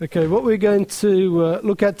Okay, what we're going to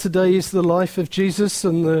look at today is the life of Jesus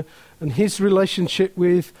and his relationship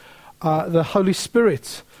with the Holy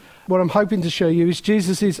Spirit. What I'm hoping to show you is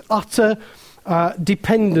Jesus' utter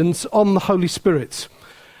dependence on the Holy Spirit.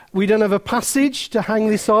 We don't have a passage to hang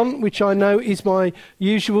this on, which I know is my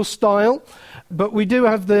usual style, but we do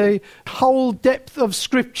have the whole depth of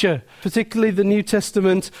Scripture, particularly the New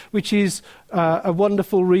Testament, which is a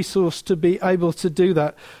wonderful resource to be able to do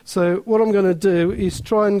that. So what I'm going to do is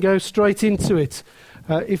try and go straight into it,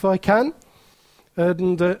 if I can.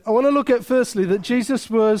 And I want to look at, firstly, that Jesus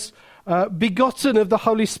was begotten of the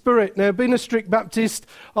Holy Spirit. Now, being a strict Baptist,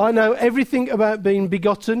 I know everything about being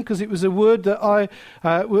begotten because it was a word that I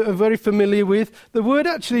am very familiar with. The word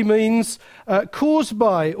actually means caused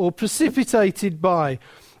by or precipitated by.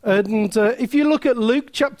 And if you look at Luke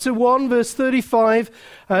chapter 1, verse 35,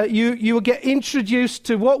 you will get introduced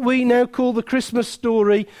to what we now call the Christmas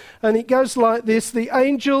story. And it goes like this: the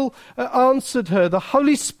angel answered her, "The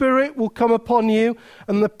Holy Spirit will come upon you,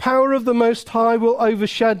 and the power of the Most High will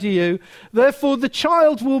overshadow you. Therefore the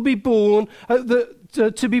child will be born,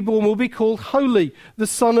 to be born will be called Holy, the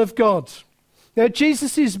Son of God." Now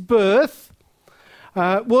Jesus' birth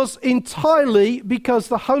was entirely because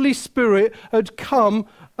the Holy Spirit had come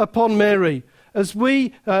upon Mary. As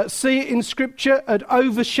we see it in Scripture, had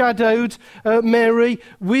overshadowed Mary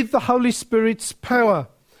with the Holy Spirit's power.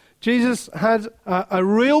 Jesus had a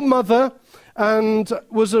real mother and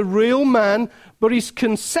was a real man, but his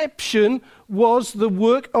conception was the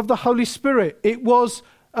work of the Holy Spirit. It was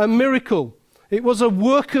a miracle. It was a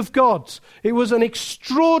work of God. It was an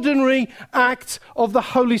extraordinary act of the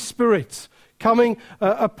Holy Spirit coming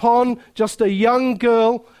upon just a young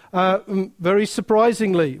girl, very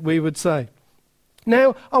surprisingly, we would say.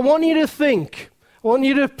 Now, I want you to think, I want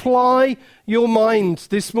you to apply your mind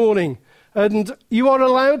this morning, and you are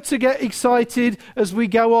allowed to get excited as we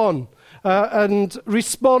go on and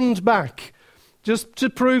respond back, just to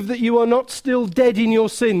prove that you are not still dead in your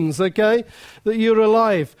sins, okay, that you're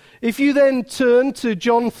alive. If you then turn to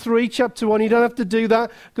John 3, chapter 1, you don't have to do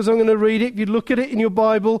that because I'm going to read it. If you look at it in your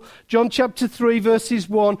Bible, John chapter 3, verses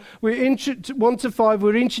 1 to 5,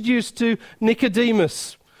 we're introduced to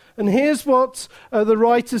Nicodemus. And here's what the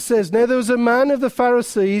writer says. Now there was a man of the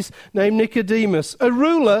Pharisees named Nicodemus, a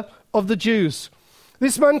ruler of the Jews.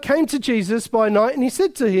 This man came to Jesus by night and he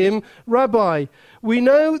said to him, "Rabbi, we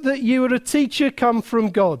know that you are a teacher come from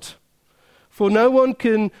God. For no one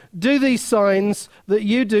can do these signs that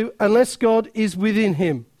you do unless God is within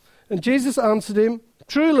him." And Jesus answered him,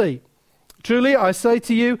 Truly, truly, I say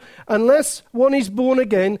to you, unless one is born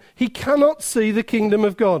again, he cannot see the kingdom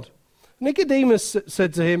of God." Nicodemus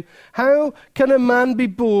said to him, "How can a man be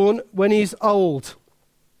born when he is old?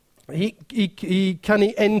 Can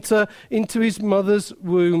he enter into his mother's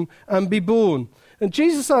womb and be born?" And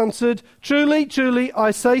Jesus answered, "Truly, truly,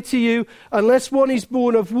 I say to you, unless one is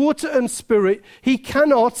born of water and spirit, he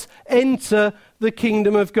cannot enter the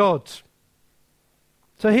kingdom of God."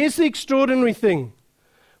 So here's the extraordinary thing.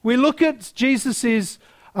 We look at Jesus'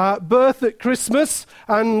 birth at Christmas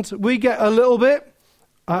and we get a little bit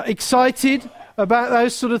excited about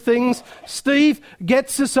those sort of things. Steve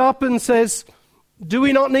gets us up and says, do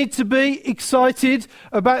we not need to be excited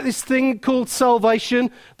about this thing called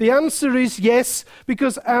salvation? The answer is yes,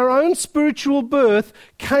 because our own spiritual birth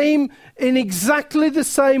came in exactly the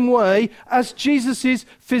same way as Jesus'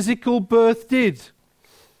 physical birth did.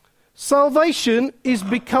 Salvation is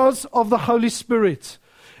because of the Holy Spirit.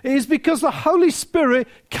 It is because the Holy Spirit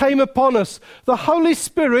came upon us. The Holy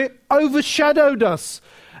Spirit overshadowed us.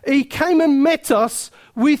 He came and met us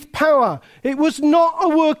with power. It was not a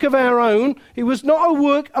work of our own. It was not a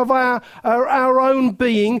work of our own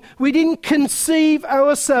being. We didn't conceive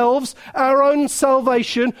ourselves, our own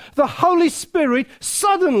salvation. The Holy Spirit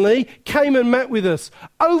suddenly came and met with us,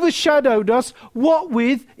 overshadowed us. What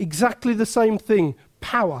with? Exactly the same thing,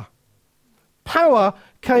 power. Power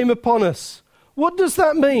came upon us. What does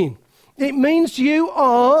that mean? It means you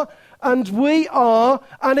are and we are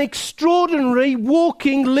an extraordinary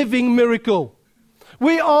walking, living miracle.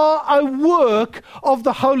 We are a work of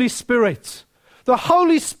the Holy Spirit. The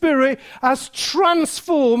Holy Spirit has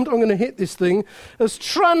transformed, I'm going to hit this thing, has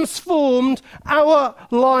transformed our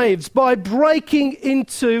lives by breaking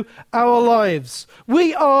into our lives.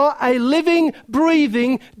 We are a living,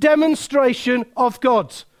 breathing demonstration of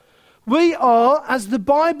God. We are, as the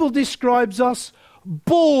Bible describes us,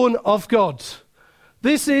 born of God.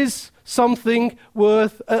 This is something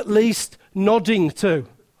worth at least nodding to.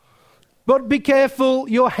 But be careful,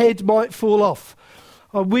 your head might fall off.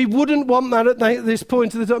 We wouldn't want that at this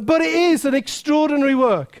point of the time. But it is an extraordinary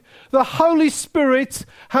work. The Holy Spirit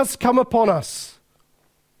has come upon us.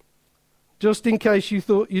 just in case you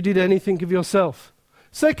thought you did anything of yourself.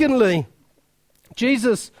 Secondly,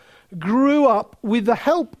 Jesus grew up with the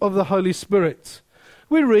help of the Holy Spirit.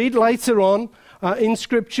 We read later on in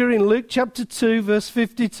Scripture in Luke chapter 2, verse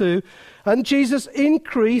 52, and Jesus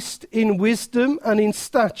increased in wisdom and in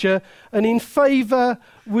stature and in favour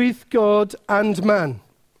with God and man.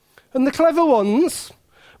 And the clever ones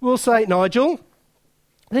will say, Nigel,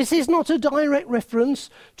 this is not a direct reference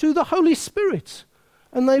to the Holy Spirit.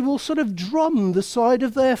 And they will sort of drum the side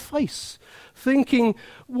of their face, thinking,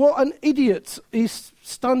 what an idiot is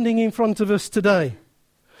standing in front of us today.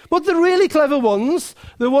 But the really clever ones,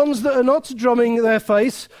 the ones that are not drumming their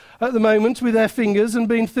face at the moment with their fingers and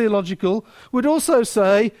being theological, would also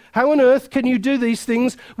say, how on earth can you do these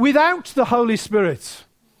things without the Holy Spirit?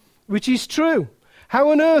 Which is true.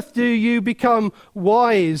 How on earth do you become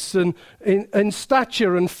wise and in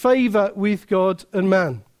stature and favour with God and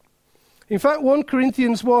man? In fact, 1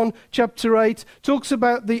 Corinthians 1, chapter 8, talks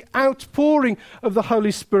about the outpouring of the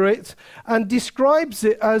Holy Spirit and describes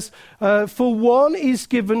it as, for one is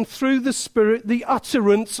given through the Spirit the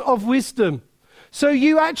utterance of wisdom. So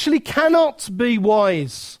you actually cannot be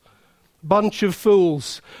wise, bunch of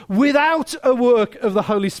fools, without a work of the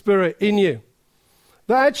Holy Spirit in you.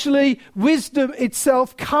 That actually wisdom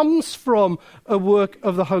itself comes from a work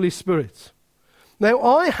of the Holy Spirit. Now,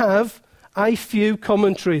 I have a few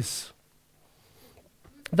commentaries.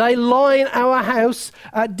 They line our house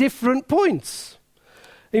at different points.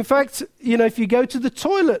 In fact, if you go to the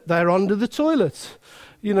toilet, they're under the toilet.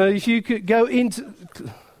 If you could go into...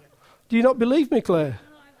 Do you not believe me, Claire?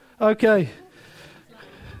 Okay.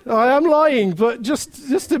 I am lying, but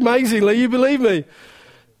just amazingly, you believe me.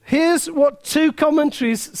 Here's what two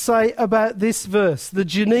commentaries say about this verse. The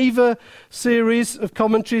Geneva series of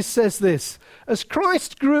commentaries says this: as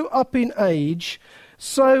Christ grew up in age,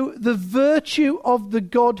 so the virtue of the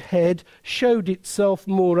Godhead showed itself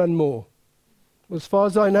more and more. As far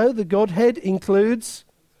as I know, the Godhead includes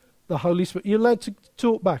the Holy Spirit. You're allowed to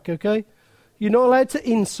talk back, okay? You're not allowed to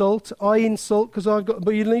insult. I insult because I've got,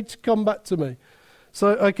 but you need to come back to me. So,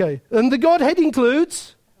 okay. And the Godhead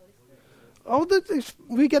includes? Oh,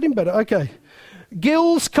 we're getting better. Okay.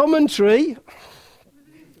 Gill's commentary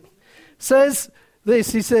says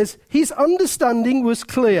this. He says, his understanding was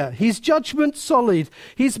clear, his judgment solid,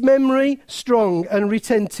 his memory strong and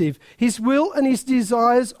retentive, his will and his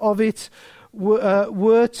desires of it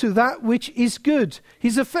were to that which is good,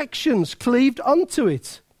 his affections cleaved unto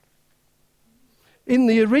it. In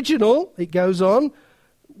the original, it goes on,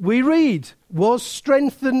 we read, was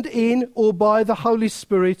strengthened in or by the Holy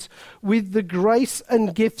Spirit with the grace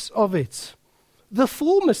and gifts of it. The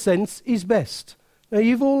former sense is best. Now,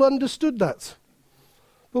 you've all understood that.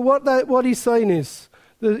 But what he's saying is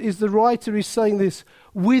the writer is saying this,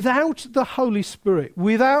 without the Holy Spirit,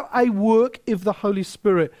 without a work of the Holy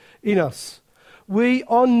Spirit in us, we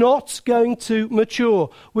are not going to mature.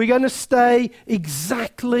 We're going to stay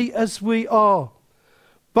exactly as we are.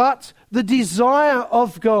 But the desire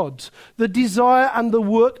of God, the desire and the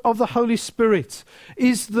work of the Holy Spirit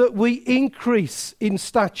is that we increase in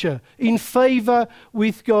stature, in favour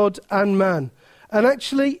with God and man. And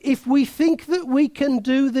actually, if we think that we can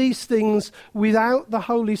do these things without the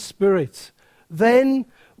Holy Spirit, then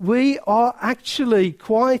we are actually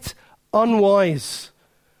quite unwise.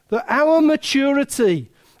 That our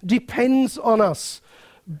maturity depends on us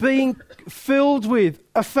being filled with,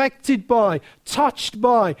 affected by, touched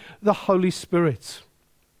by the Holy Spirit.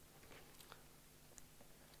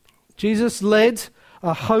 Jesus led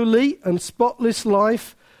a holy and spotless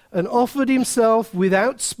life and offered himself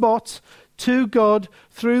without spot to God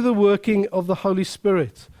through the working of the Holy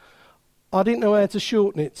Spirit. I didn't know how to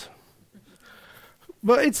shorten it.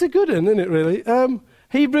 But it's a good one, isn't it, really?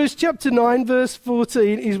 Hebrews chapter 9, verse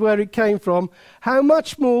 14 is where it came from. How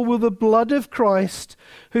much more will the blood of Christ,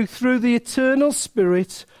 who through the eternal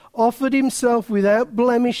Spirit offered himself without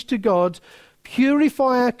blemish to God,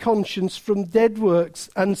 purify our conscience from dead works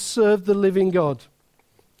and serve the living God?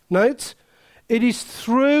 Note, it is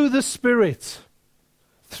through the Spirit,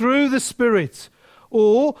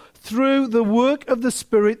 or through the work of the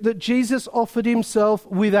Spirit that Jesus offered himself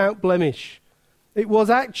without blemish. It was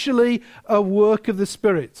actually a work of the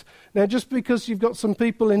Spirit. Now, just because you've got some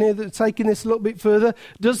people in here that are taking this a little bit further,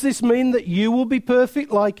 does this mean that you will be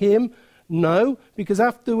perfect like him? No, because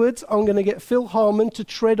afterwards I'm going to get Phil Harmon to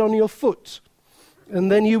tread on your foot.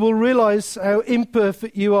 And then you will realize how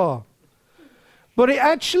imperfect you are. But it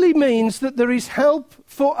actually means that there is help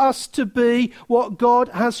for us to be what God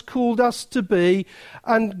has called us to be.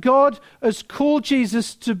 And God has called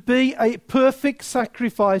Jesus to be a perfect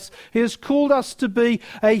sacrifice. He has called us to be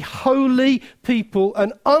a holy people,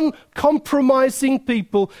 an uncompromising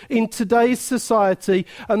people in today's society.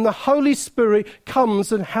 And the Holy Spirit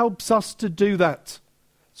comes and helps us to do that.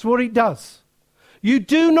 That's what it does. You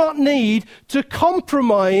do not need to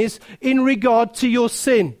compromise in regard to your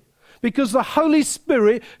sin, because the Holy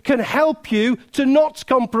Spirit can help you to not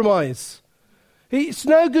compromise. It's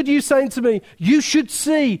no good you saying to me, you should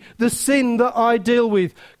see the sin that I deal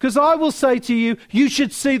with, because I will say to you, you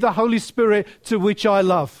should see the Holy Spirit to which I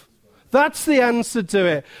love. That's the answer to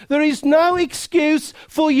it. There is no excuse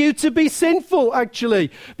for you to be sinful,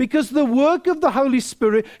 actually, because the work of the Holy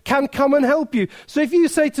Spirit can come and help you. So if you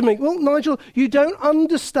say to me, well, Nigel, you don't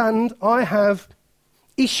understand, I have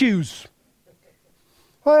issues.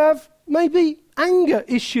 I have maybe anger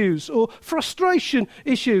issues or frustration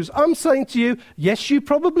issues. I'm saying to you, yes, you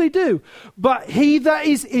probably do. But he that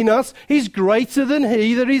is in us is greater than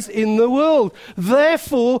he that is in the world.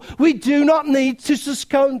 Therefore, we do not need to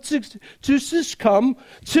succumb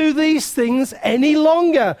to these things any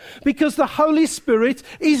longer, because the Holy Spirit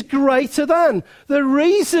is greater than. The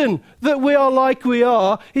reason that we are like we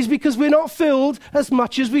are is because we're not filled as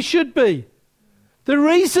much as we should be. The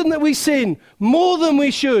reason that we sin more than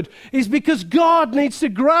we should is because God needs to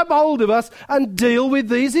grab hold of us and deal with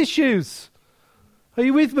these issues. Are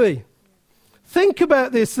you with me? Think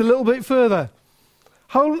about this a little bit further.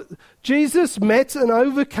 Jesus met and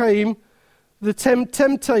overcame the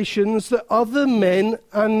temptations that other men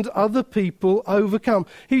and other people overcome.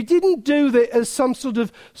 He didn't do that as some sort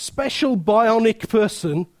of special bionic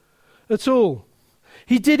person at all.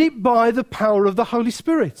 He did it by the power of the Holy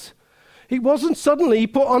Spirit. It wasn't suddenly he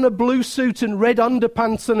put on a blue suit and red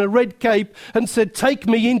underpants and a red cape and said, take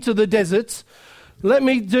me into the desert, let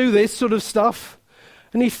me do this sort of stuff.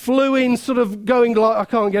 And he flew in sort of going like, I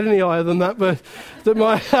can't get any higher than that, but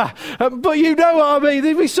but you know what I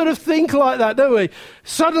mean. We sort of think like that, don't we?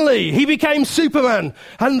 Suddenly he became Superman,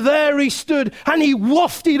 and there he stood, and he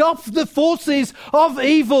wafted off the forces of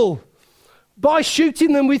evil by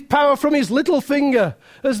shooting them with power from his little finger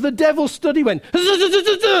as the devil stood. He went,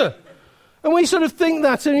 and we sort of think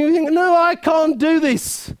that, and you think, no, I can't do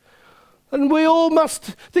this. And we all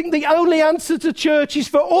must think the only answer to church is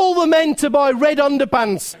for all the men to buy red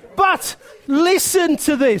underpants. But listen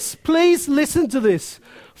to this. Please listen to this.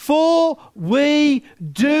 For we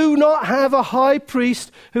do not have a high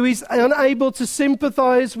priest who is unable to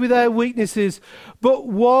sympathize with our weaknesses, but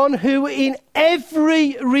one who in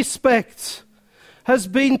every respect has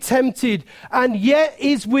been tempted and yet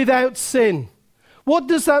is without sin. What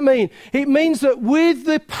does that mean? It means that with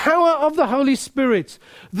the power of the Holy Spirit,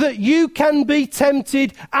 that you can be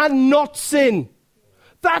tempted and not sin.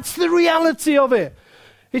 That's the reality of it.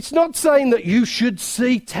 It's not saying that you should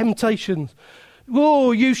see temptations.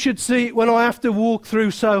 Oh, you should see it when I have to walk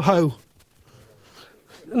through Soho.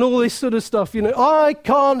 And all this sort of stuff, you know. I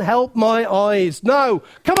can't help my eyes. No,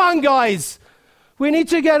 come on, guys. We need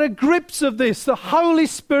to get a grips of this. The Holy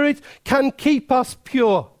Spirit can keep us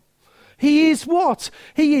pure. He is what?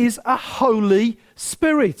 He is a Holy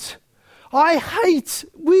Spirit. I hate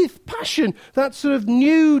with passion that sort of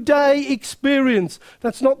new day experience.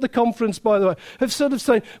 That's not the conference, by the way. Of sort of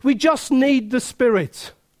saying, we just need the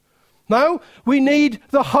Spirit. No, we need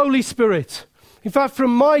the Holy Spirit. In fact,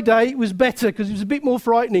 from my day, it was better because it was a bit more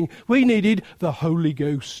frightening. We needed the Holy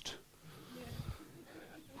Ghost.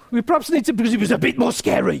 We perhaps need to, because it was a bit more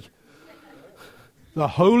scary. The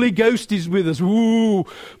Holy Ghost is with us. Ooh.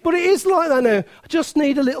 But it is like that now. I just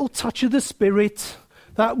need a little touch of the Spirit.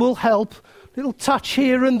 That will help. A little touch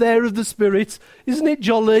here and there of the Spirit. Isn't it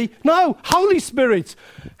jolly? No, Holy Spirit.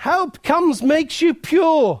 Help comes, makes you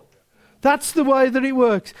pure. That's the way that it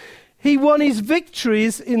works. He won his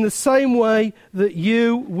victories in the same way that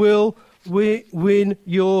you will win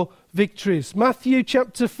your victories. Matthew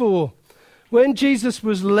chapter 4. When Jesus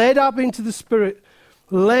was led up into the Spirit,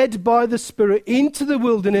 led by the Spirit into the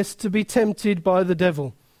wilderness to be tempted by the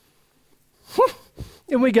devil.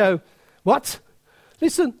 And we go, what?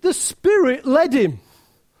 Listen, the Spirit led him,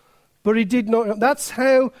 but he did not. That's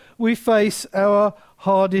how we face our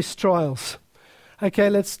hardest trials. Okay,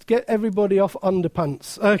 let's get everybody off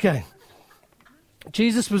underpants. Okay.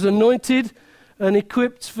 Jesus was anointed and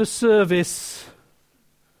equipped for service.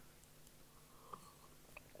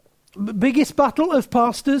 Biggest battle of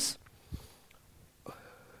pastors?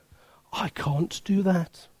 I can't do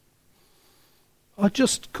that. I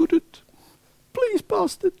just couldn't. Please,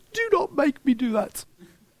 Pastor, do not make me do that.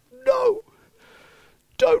 No.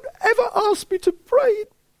 Don't ever ask me to pray in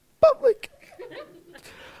public.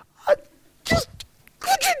 I just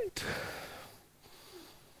couldn't.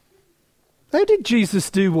 How did Jesus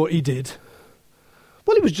do what he did?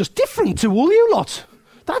 Well, he was just different to all you lot.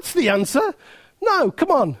 That's the answer. No,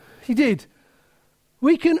 come on, he did.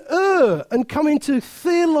 We can err and come into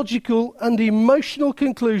theological and emotional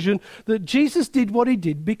conclusion that Jesus did what he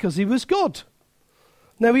did because he was God.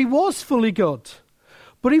 Now, he was fully God,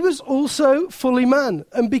 but he was also fully man.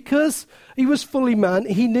 And because he was fully man,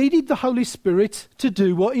 he needed the Holy Spirit to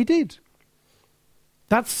do what he did.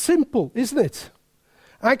 That's simple, isn't it?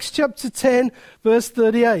 Acts chapter 10, verse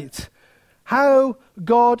 38. How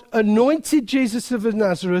God anointed Jesus of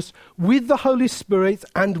Nazareth with the Holy Spirit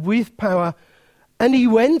and with power, and he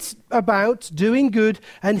went about doing good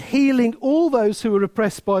and healing all those who were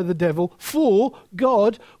oppressed by the devil, for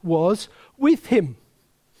God was with him.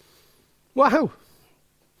 Wow.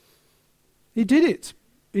 He did it.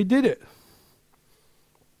 He did it.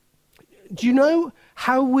 Do you know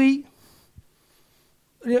how we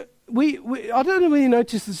I don't know whether you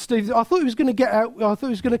noticed that Steve, I thought he was going to get out, I thought he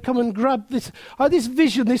was going to come and grab this. I had this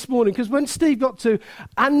vision this morning, because when Steve got to,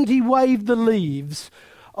 and he waved the leaves,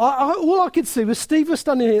 all I could see was Steve was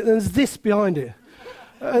standing here and there's this behind it.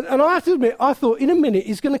 And I have to admit, I thought in a minute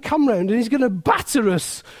he's going to come round and he's going to batter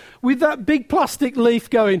us with that big plastic leaf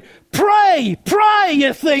going, pray,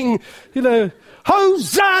 you thing,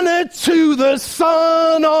 Hosanna to the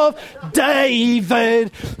Son of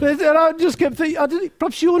David. And I just kept thinking,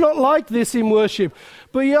 perhaps you're not like this in worship,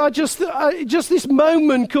 but yeah, just this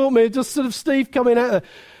moment caught me, just sort of Steve coming out there.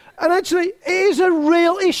 And actually, it is a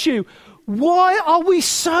real issue. Why are we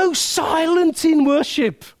so silent in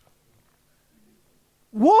worship?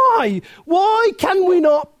 Why? Why can we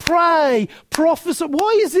not pray, prophesy?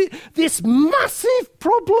 Why is it this massive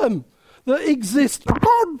problem that exists? I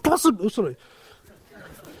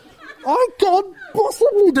can't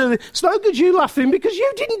possibly do it. It's no good you laughing because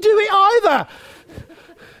you didn't do it either.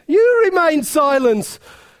 You remain silent.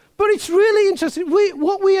 But it's really interesting.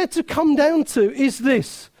 What we had to come down to is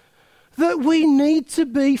this, that we need to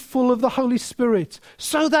be full of the Holy Spirit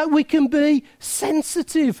so that we can be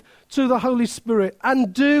sensitive to the Holy Spirit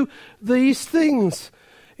and do these things.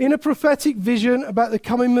 In a prophetic vision about the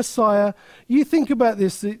coming Messiah, you think about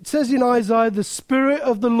this. It says in Isaiah, the Spirit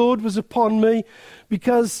of the Lord was upon me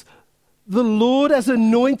because the Lord has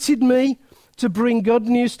anointed me to bring good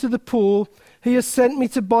news to the poor. He has sent me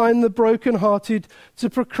to bind the brokenhearted, to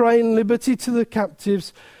proclaim liberty to the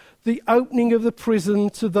captives, the opening of the prison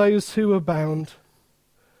to those who are bound.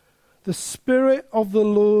 The Spirit of the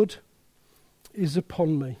Lord is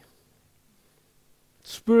upon me.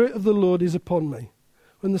 Spirit of the Lord is upon me.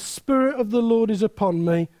 When the Spirit of the Lord is upon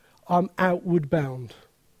me, I'm outward bound.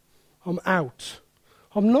 I'm out.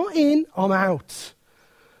 I'm not in, I'm out.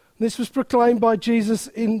 This was proclaimed by Jesus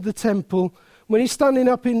in the temple. When he's standing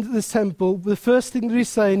up in the temple, the first thing that he's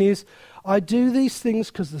saying is, I do these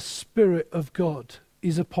things because the Spirit of God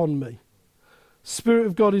is upon me. Spirit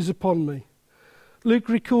of God is upon me. Luke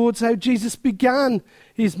records how Jesus began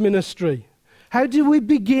his ministry. How do we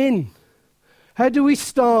begin? How do we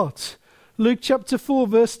start? Luke chapter 4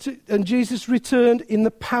 verse 2, and Jesus returned in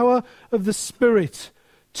the power of the Spirit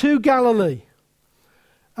to Galilee.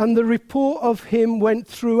 And the report of him went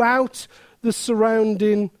throughout the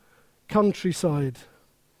surrounding countryside.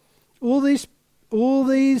 All these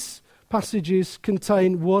passages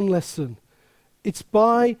contain one lesson. It's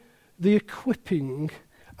by the equipping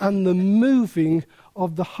and the moving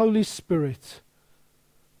of the Holy Spirit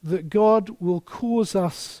that God will cause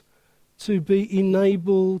us to be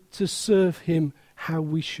enabled to serve him how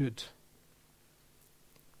we should.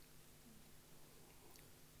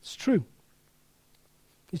 It's true.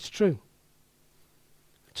 It's true.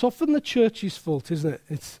 It's often the church's fault, isn't it?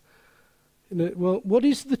 It's, well, what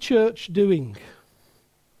is the church doing?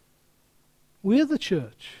 We're the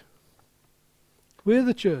church. We're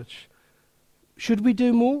the church. Should we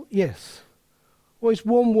do more? Yes. Well, it's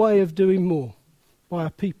one way of doing more, by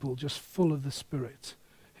a people just full of the Spirit,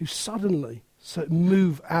 who suddenly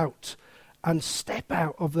move out and step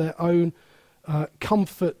out of their own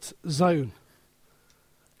comfort zone.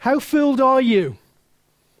 How filled are you?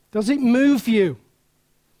 Does it move you?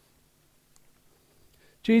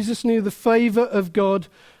 Jesus knew the favour of God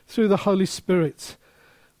through the Holy Spirit.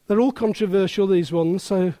 They're all controversial, these ones,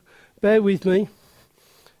 so bear with me.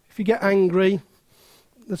 If you get angry,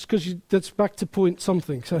 that's because that's back to point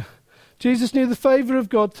something. So Jesus knew the favour of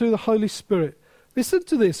God through the Holy Spirit. Listen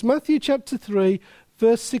to this, Matthew chapter 3,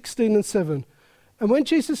 verse 16 and 7. And when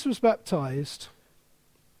Jesus was baptized,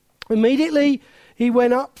 immediately he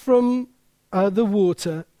went up from the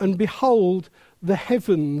water, and behold, the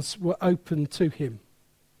heavens were opened to him.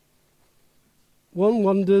 One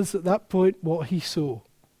wonders at that point what he saw.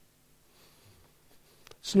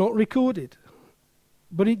 It's not recorded.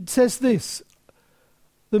 But it says this: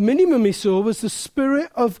 the minimum he saw was the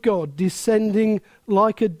Spirit of God descending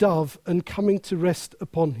like a dove and coming to rest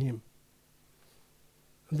upon him.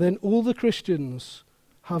 And then all the Christians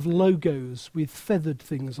have logos with feathered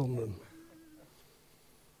things on them.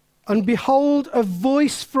 And behold, a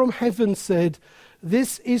voice from heaven said,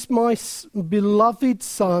 "This is my beloved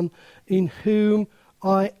Son, in whom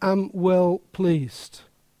I am well pleased."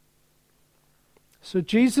 So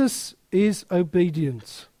Jesus is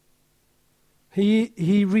obedient.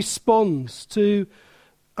 He responds to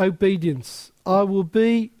obedience. I will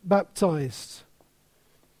be baptized.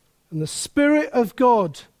 And the Spirit of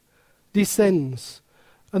God descends.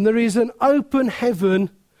 And there is an open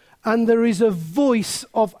heaven, and there is a voice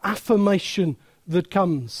of affirmation that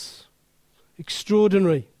comes.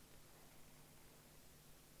 Extraordinary.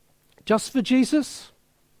 Just for Jesus?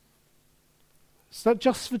 Is that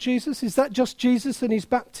just for Jesus? Is that just Jesus and his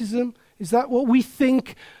baptism? Is that what we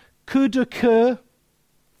think could occur?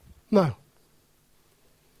 No.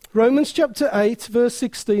 Romans chapter 8, verse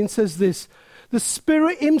 16 says this: the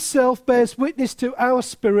Spirit himself bears witness to our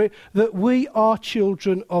spirit that we are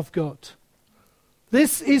children of God.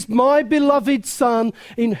 This is my beloved Son,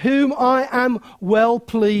 in whom I am well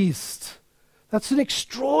pleased. That's an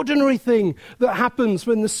extraordinary thing that happens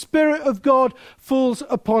when the Spirit of God falls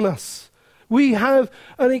upon us. We have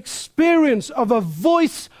an experience of a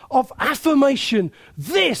voice of affirmation.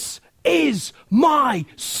 This is my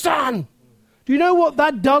Son. Do you know what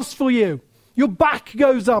that does for you? Your back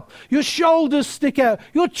goes up, your shoulders stick out,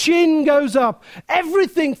 your chin goes up.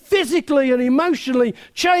 Everything physically and emotionally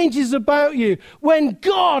changes about you when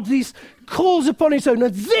God calls upon his own.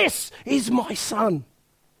 And this is my Son.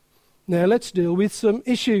 Now let's deal with some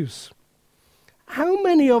issues. How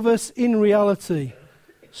many of us in reality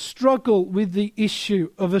struggle with the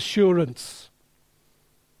issue of assurance?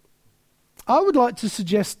 I would like to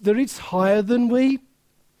suggest that it's higher than we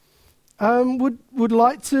would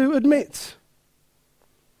like to admit.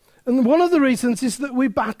 And one of the reasons is that we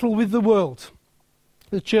battle with the world.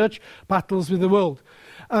 The church battles with the world.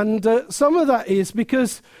 And some of that is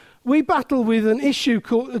because we battle with an issue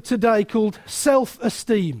today called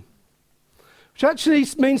self-esteem, which actually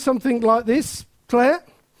means something like this. Claire,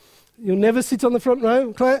 you'll never sit on the front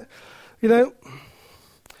row. Claire, you know,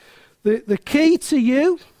 the key to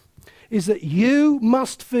you is that you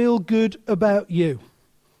must feel good about you.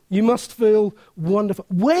 You must feel wonderful.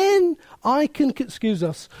 When I can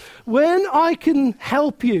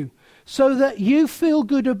help you so that you feel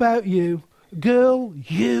good about you, girl,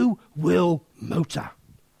 you will motor.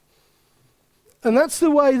 And that's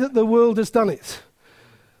the way that the world has done it.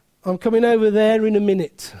 I'm coming over there in a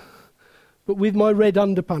minute, but with my red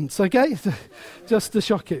underpants, okay? Just to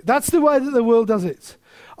shock you. That's the way that the world does it.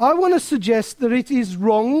 I want to suggest that it is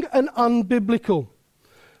wrong and unbiblical.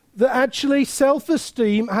 That actually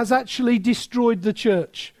self-esteem has actually destroyed the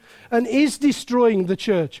church and is destroying the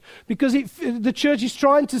church, because the church is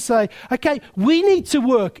trying to say, okay, we need to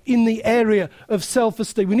work in the area of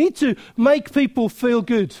self-esteem. We need to make people feel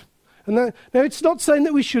good. And now it's not saying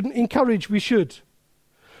that we shouldn't encourage, we should.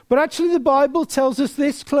 But actually the Bible tells us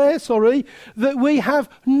this, Claire, that we have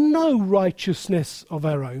no righteousness of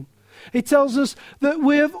our own. It tells us that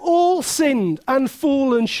we have all sinned and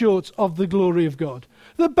fallen short of the glory of God.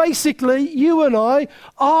 That basically you and I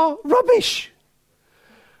are rubbish.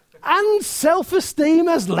 And self-esteem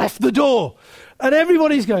has left the door. And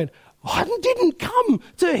everybody's going, I didn't come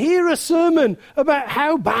to hear a sermon about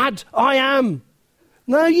how bad I am.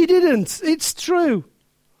 No, you didn't. It's true.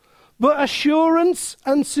 But assurance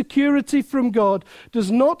and security from God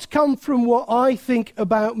does not come from what I think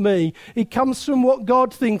about me. It comes from what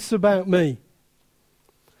God thinks about me.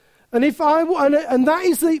 And that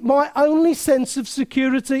is my only sense of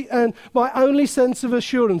security and my only sense of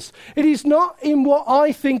assurance. It is not in what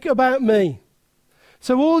I think about me.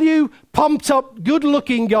 So all you pumped up,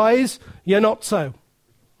 good-looking guys, you're not so.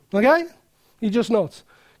 Okay? You're just not.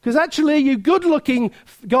 Because actually, you good-looking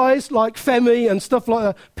guys like Femi and stuff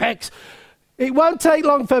like that, Pecs, it won't take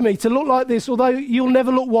long, Femi, to look like this, although you'll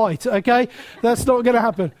never look white, okay? That's not going to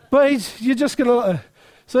happen. But you're just going to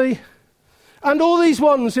see? And all these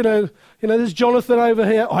ones, there's Jonathan over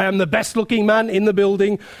here. I am the best-looking man in the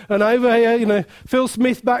building. And over here, Phil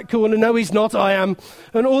Smith back corner. No, he's not. I am.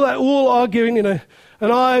 And all that, all arguing, And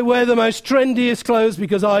I wear the most trendiest clothes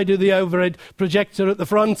because I do the overhead projector at the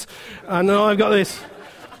front. And I've got this.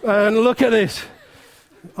 And look at this.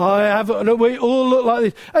 We all look like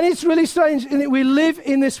this. And it's really strange, isn't it? We live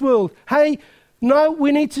in this world. Hey, No,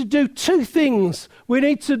 we need to do two things. We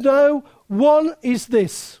need to know, one is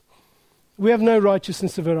this: we have no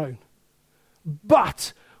righteousness of our own.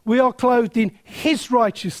 But we are clothed in his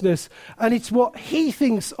righteousness, and it's what he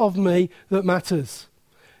thinks of me that matters.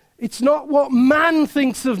 It's not what man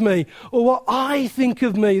thinks of me or what I think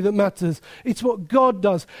of me that matters. It's what God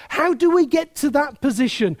does. How do we get to that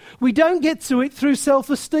position? We don't get to it through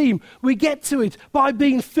self-esteem. We get to it by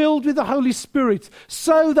being filled with the Holy Spirit,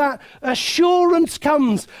 so that assurance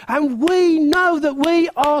comes and we know that we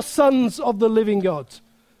are sons of the living God.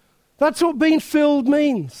 That's what being filled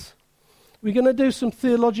means. We're going to do some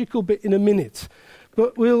theological bit in a minute,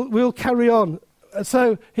 but we'll carry on.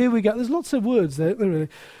 So here we go. There's lots of words there, really.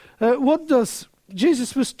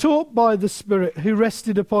 Jesus was taught by the Spirit who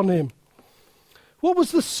rested upon him. What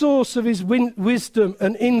was the source of his wisdom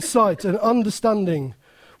and insight and understanding?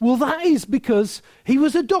 Well, that is because he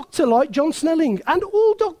was a doctor like John Snelling, and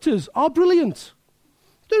all doctors are brilliant.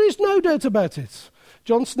 There is no doubt about it.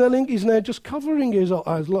 John Snelling is now just covering his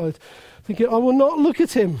eyes, like thinking, I will not look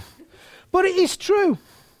at him. But it is true.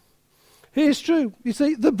 It is true. You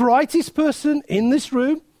see, the brightest person in this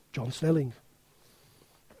room, John Snelling.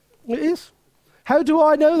 It is. How do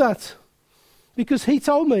I know that? Because he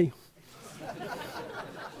told me.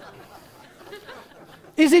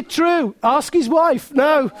 Is it true? Ask his wife.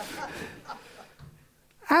 No.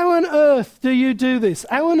 How on earth do you do this?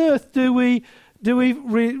 How on earth do we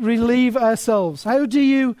relieve ourselves? How do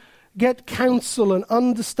you get counsel and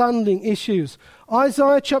understanding issues?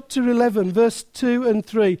 Isaiah chapter 11, verse 2 and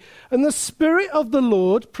 3. And the Spirit of the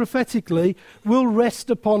Lord, prophetically, will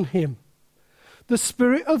rest upon him. The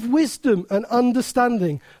Spirit of wisdom and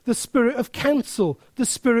understanding, the Spirit of counsel, the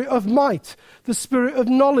Spirit of might, the Spirit of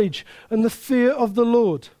knowledge and the fear of the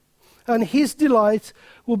Lord. And his delight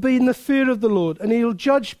will be in the fear of the Lord, and he'll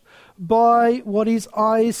judge by what his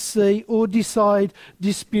eyes see or decide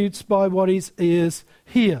disputes by what his ears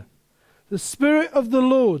hear. The Spirit of the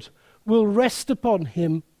Lord will rest upon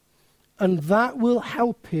him, and that will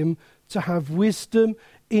help him to have wisdom,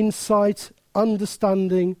 insight,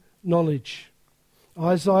 understanding, knowledge.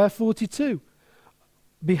 Isaiah 42.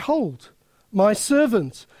 Behold, my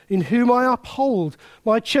servant, in whom I uphold,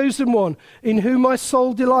 my chosen one, in whom my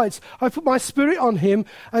soul delights. I put my Spirit on him,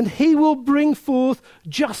 and he will bring forth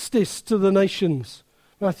justice to the nations.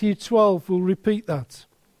 Matthew 12 will repeat that.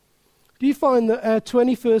 Do you find that our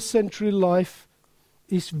 21st century life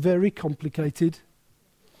is very complicated?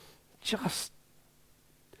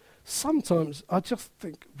 Sometimes I just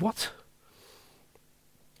think, what?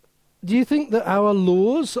 Do you think that our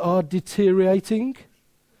laws are deteriorating?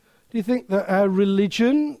 Do you think that our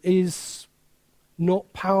religion is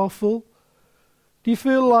not powerful? Do you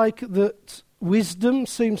feel like that wisdom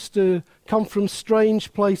seems to come from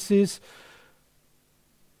strange places?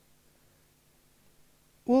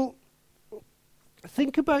 Well,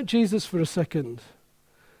 think about Jesus for a second.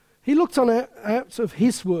 He looked out of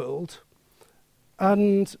his world,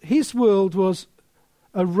 and his world was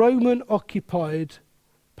a Roman-occupied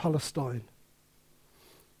Palestine.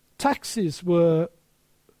 Taxes were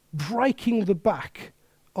breaking the back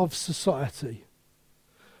of society.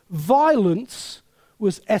 Violence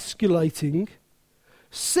was escalating.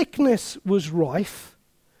 Sickness was rife.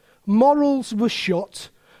 Morals were shot.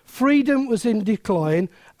 Freedom was in decline.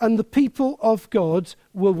 And the people of God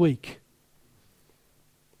were weak.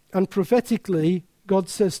 And prophetically, God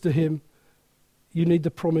says to him, you need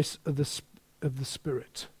the promise of the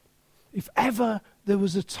Spirit. If ever there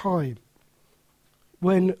was a time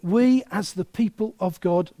when we as the people of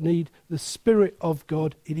God need the Spirit of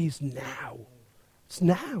God, it is now. It's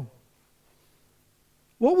now.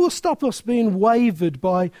 What will stop us being wavered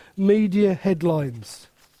by media headlines?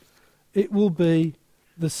 It will be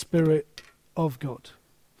the Spirit of God.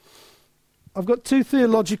 I've got two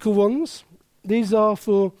theological ones. These are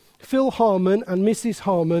for Phil Harmon and Mrs.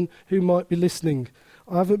 Harmon, who might be listening.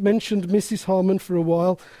 I haven't mentioned Mrs. Harmon for a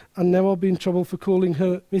while, and now I'll be in trouble for calling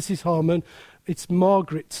her Mrs. Harmon. It's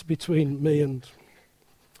Margaret between me and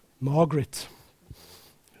Margaret.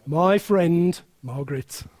 My friend,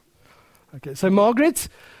 Margaret. Okay, so Margaret,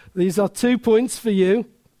 these are 2 points for you,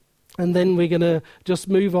 and then we're going to just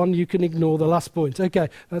move on. You can ignore the last point. Okay,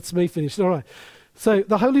 that's me finished. All right. So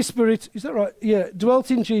the Holy Spirit, is that right? Yeah,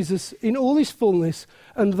 dwelt in Jesus in all his fullness,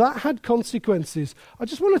 and that had consequences. I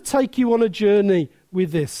just want to take you on a journey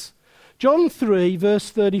with this. John 3, verse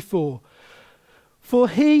 34. For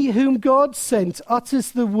he whom God sent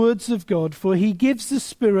utters the words of God, for he gives the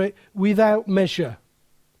Spirit without measure.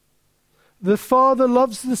 The Father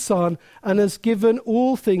loves the Son and has given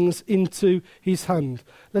all things into his hand.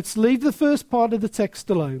 Let's leave the first part of the text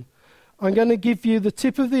alone. I'm going to give you the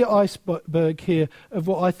tip of the iceberg here of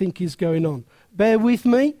what I think is going on. Bear with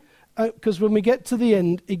me, because when we get to the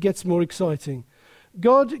end, it gets more exciting.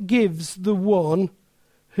 God gives the one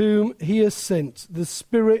whom he has sent the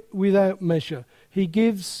Spirit without measure. He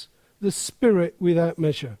gives the Spirit without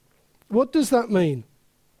measure. What does that mean?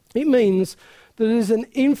 It means that there's an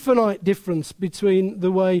infinite difference between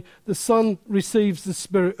the way the Son receives the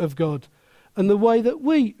Spirit of God and the way that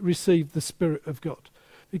we receive the Spirit of God.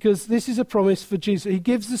 Because this is a promise for Jesus. He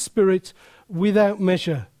gives the Spirit without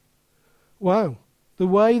measure. Wow. The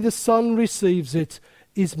way the Son receives it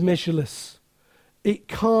is measureless. It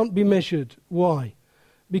can't be measured. Why?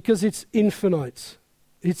 Because it's infinite.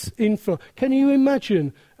 It's infinite. Can you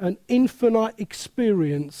imagine an infinite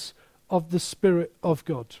experience of the Spirit of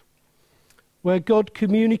God, where God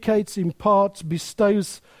communicates, imparts,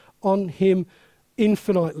 bestows on him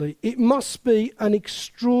infinitely? It must be an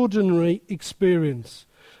extraordinary experience.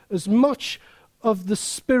 As much of the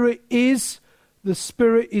Spirit is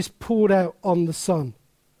poured out on the Son.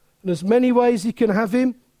 And as many ways he can have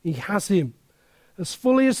him, he has him. As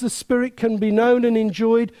fully as the Spirit can be known and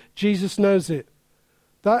enjoyed, Jesus knows it.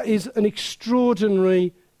 That is an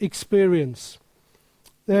extraordinary experience.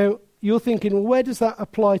 Now, you're thinking, well, where does that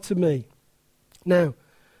apply to me? Now,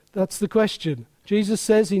 that's the question. Jesus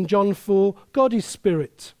says in John 4, God is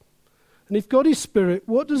Spirit. And if God is Spirit,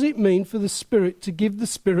 what does it mean for the Spirit to give the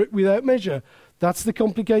Spirit without measure? That's the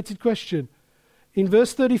complicated question. In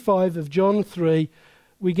verse 35 of John 3,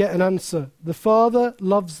 we get an answer. The Father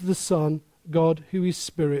loves the Son, God, who is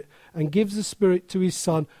Spirit, and gives the Spirit to his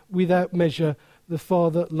Son without measure. The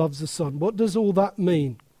Father loves the Son. What does all that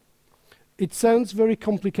mean? It sounds very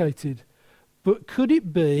complicated, but could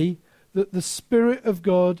it be that the Spirit of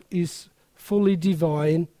God is fully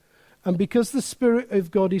divine, and because the Spirit of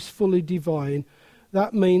God is fully divine,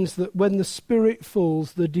 that means that when the Spirit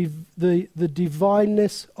falls, the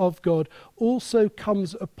divineness of God also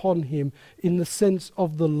comes upon him in the sense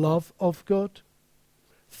of the love of God?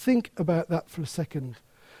 Think about that for a second.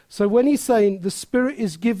 So when he's saying the Spirit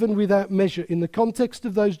is given without measure, in the context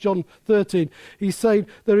of those John 13, he's saying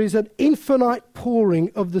there is an infinite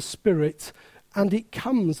pouring of the Spirit, and it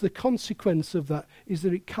comes, the consequence of that is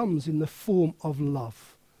that it comes in the form of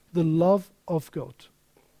love. The love of God.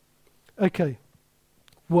 Okay.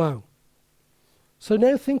 Wow. So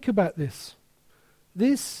now think about this.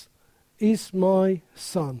 This is my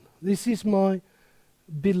Son. This is my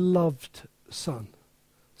beloved Son.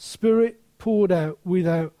 Spirit poured out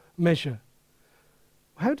without measure.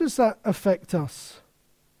 How does that affect us?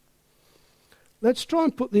 Let's try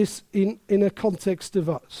and put this in a context of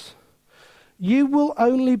us. You will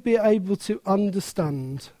only be able to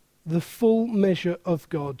understand the full measure of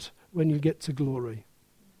God when you get to glory.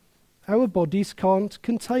 Our bodies can't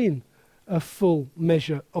contain a full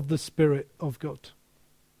measure of the Spirit of God.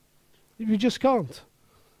 You just can't.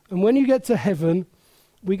 And when you get to heaven,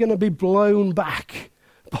 we're going to be blown back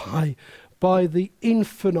by the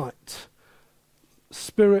infinite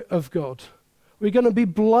Spirit of God. We're going to be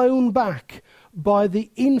blown back by the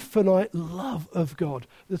infinite love of God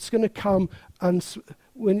that's going to come. And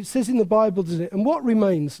when it says in the Bible, doesn't it? And what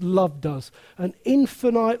remains? Love does. An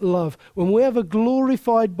infinite love. When we have a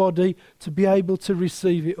glorified body to be able to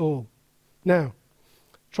receive it all. Now,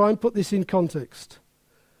 try and put this in context.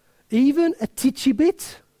 Even a titchy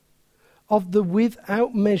bit of the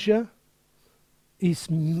without measure is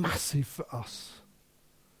massive for us.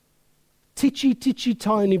 Titchy,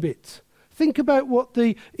 tiny bit. Think about what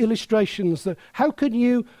the illustrations,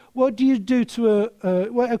 what do you do to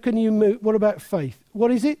how can you move, what about faith?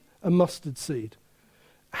 What is it? A mustard seed.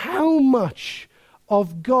 How much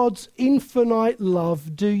of God's infinite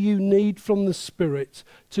love do you need from the Spirit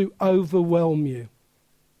to overwhelm you?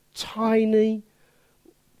 Tiny,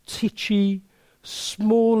 titchy,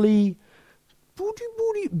 smally,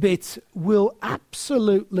 booty bit will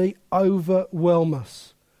absolutely overwhelm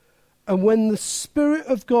us. And when the Spirit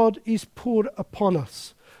of God is poured upon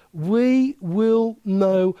us, we will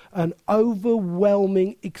know an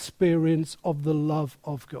overwhelming experience of the love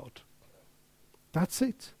of God. That's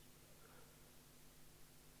it.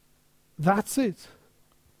 That's it.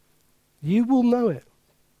 You will know it.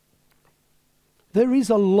 There is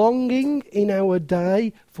a longing in our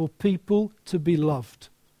day for people to be loved.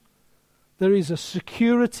 There is a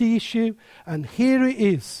security issue, and here it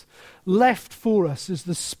is, left for us as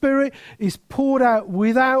the Spirit is poured out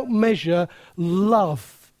without measure,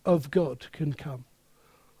 love of God can come.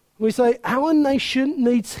 We say, our nation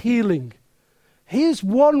needs healing. Here's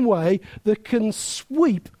one way that can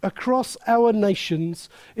sweep across our nations.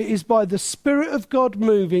 It is by the Spirit of God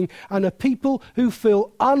moving, and a people who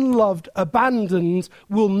feel unloved, abandoned,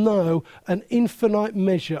 will know an infinite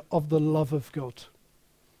measure of the love of God.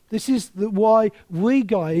 This is why we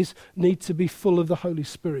guys need to be full of the Holy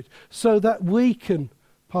Spirit, so that we can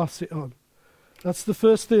pass it on. That's the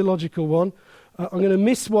first theological one. I'm going to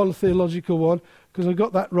miss one theological one because I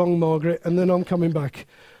got that wrong, Margaret, and then I'm coming back.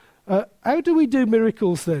 How do we do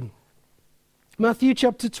miracles then? Matthew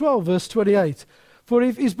chapter 12, verse 28. For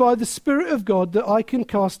if it is by the Spirit of God that I can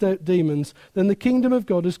cast out demons, then the kingdom of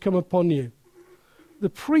God has come upon you. The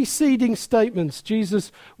preceding statements,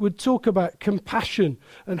 Jesus would talk about compassion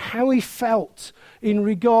and how he felt in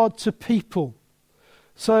regard to people.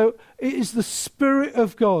 So it is the Spirit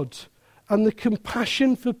of God and the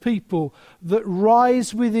compassion for people that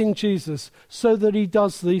rise within Jesus so that he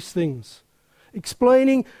does these things.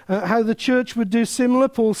 Explaining how the church would do similar,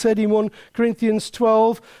 Paul said in 1 Corinthians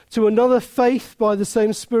 12, to another faith by the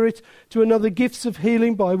same Spirit, to another gifts of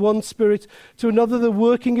healing by one Spirit, to another the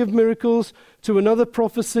working of miracles, to another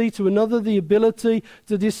prophecy, to another the ability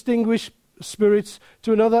to distinguish spirits,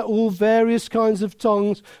 to another all various kinds of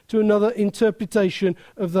tongues, to another interpretation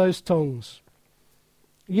of those tongues.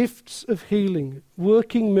 Gifts of healing,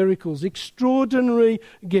 working miracles, extraordinary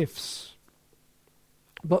gifts.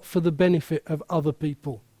 But for the benefit of other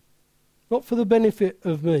people, not for the benefit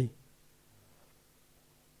of me.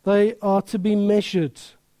 They are to be measured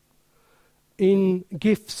in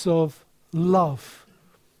gifts of love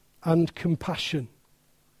and compassion.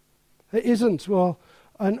 It isn't, well,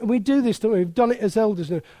 and we do this, don't we? We've done it as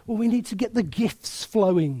elders now. Well, we need to get the gifts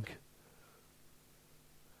flowing.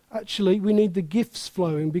 Actually, we need the gifts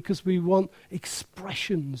flowing because we want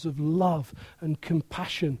expressions of love and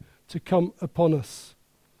compassion to come upon us.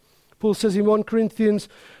 Paul says in 1 Corinthians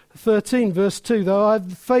 13, verse 2, though I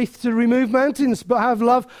have faith to remove mountains, but have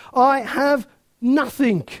love, I have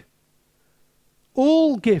nothing.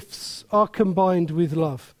 All gifts are combined with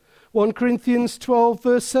love. 1 Corinthians 12,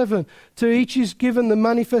 verse 7, to each is given the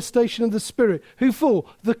manifestation of the Spirit. Who for?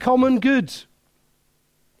 The common good.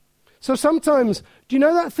 So sometimes, do you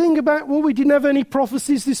know that thing about, well, we didn't have any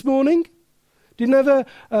prophecies this morning? Didn't have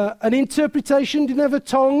an interpretation, didn't have a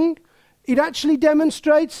tongue? It actually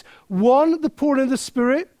demonstrates, one, the pouring of the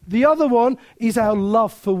Spirit. The other one is our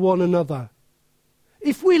love for one another.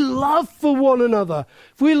 If we love for one another,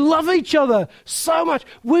 if we love each other so much,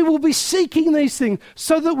 we will be seeking these things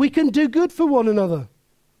so that we can do good for one another.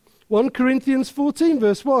 1 Corinthians 14,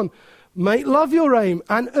 verse 1, make love your aim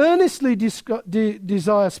and earnestly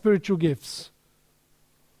desire spiritual gifts.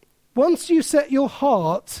 Once you set your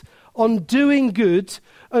heart on doing good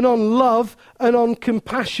and on love and on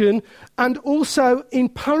compassion, and also in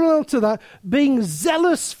parallel to that, being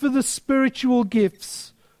zealous for the spiritual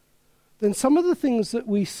gifts, then some of the things that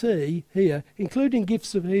we see here, including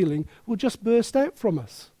gifts of healing, will just burst out from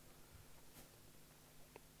us.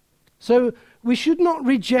 So we should not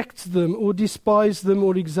reject them or despise them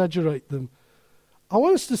or exaggerate them. I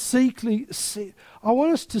want us to seek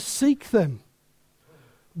them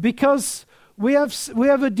because we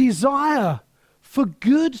have a desire for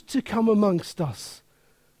good to come amongst us,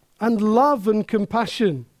 and love and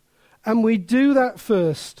compassion. And we do that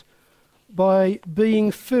first by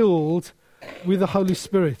being filled with the Holy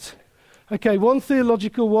Spirit. Okay, one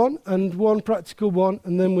theological one and one practical one,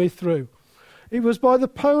 and then we're through. It was by the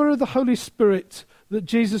power of the Holy Spirit that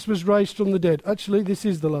Jesus was raised from the dead. Actually, this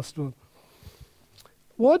is the last one.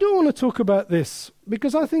 Why do I want to talk about this?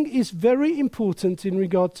 Because I think it's very important in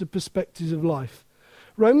regard to perspectives of life.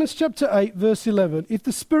 Romans chapter 8, verse 11. If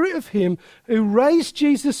the Spirit of him who raised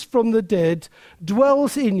Jesus from the dead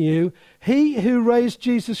dwells in you, he who raised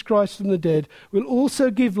Jesus Christ from the dead will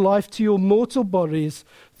also give life to your mortal bodies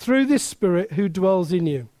through this Spirit who dwells in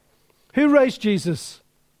you. Who raised Jesus?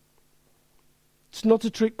 It's not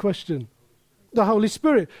a trick question. The Holy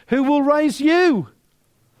Spirit. Who will raise you?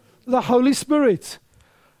 The Holy Spirit.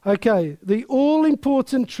 Okay, the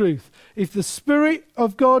all-important truth. If the Spirit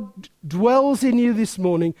of God dwells in you this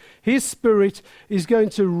morning, his Spirit is going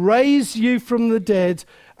to raise you from the dead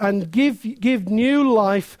and give new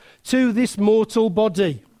life to this mortal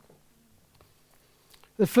body.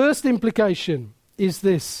 The first implication is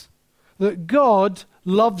this, that God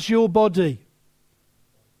loves your body.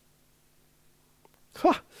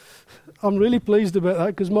 I'm really pleased about that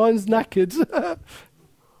because mine's knackered.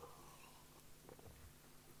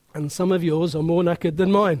 And some of yours are more knackered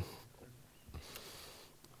than mine.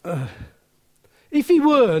 If he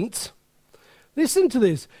weren't, Listen to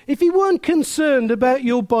this. If he weren't concerned about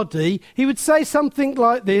your body, he would say something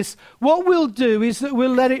like this: what we'll do is that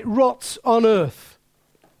we'll let it rot on earth.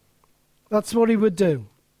 That's what he would do.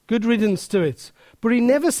 Good riddance to it. But he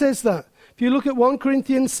never says that. If you look at 1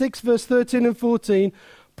 Corinthians 6, verse 13 and 14,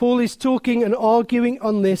 Paul is talking and arguing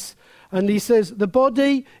on this. And he says, the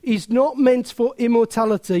body is not meant for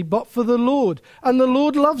immortality, but for the Lord. And the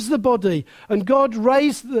Lord loves the body. And God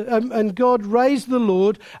raised the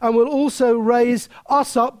Lord and will also raise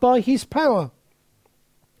us up by his power.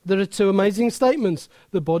 There are two amazing statements.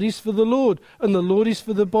 The body's for the Lord and the Lord is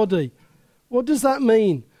for the body. What does that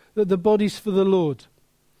mean, that the body's for the Lord?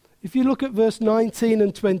 If you look at verse 19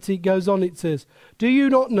 and 20, it goes on, it says, do you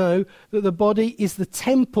not know that the body is the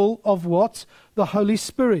temple of what? The Holy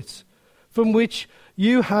Spirit, from which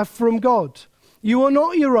you have from God. You are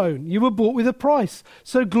not your own. You were bought with a price.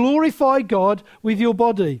 So glorify God with your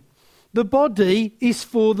body. The body is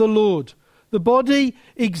for the Lord. The body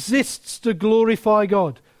exists to glorify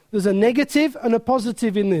God. There's a negative and a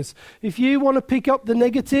positive in this. If you want to pick up the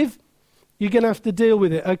negative, you're going to have to deal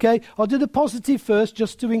with it, okay? I'll do the positive first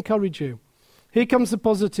just to encourage you. Here comes the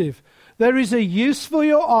positive. There is a use for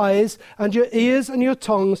your eyes and your ears and your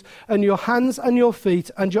tongues and your hands and your feet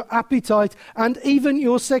and your appetite and even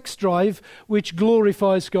your sex drive, which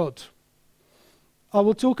glorifies God. I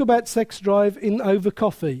will talk about sex drive over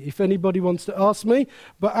coffee if anybody wants to ask me,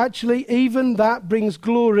 but actually even that brings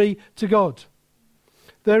glory to God.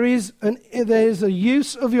 There's a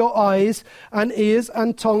use of your eyes and ears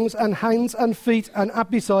and tongues and hands and feet and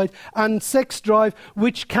appetite and sex drive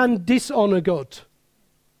which can dishonor God.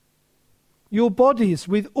 Your bodies,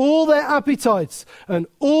 with all their appetites and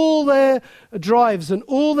all their drives and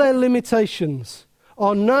all their limitations,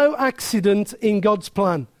 are no accident in God's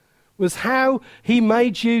plan. It was how he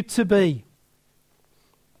made you to be.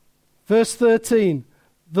 Verse 13,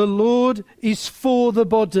 the Lord is for the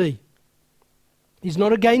body. He's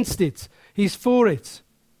not against it. He's for it.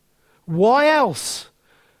 Why else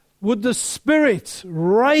would the Spirit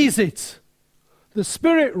raise it? The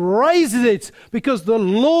Spirit raises it because the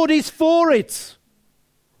Lord is for it.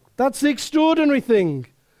 That's the extraordinary thing.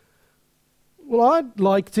 Well, I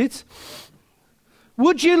liked it.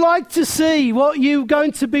 Would you like to see what you're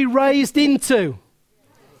going to be raised into?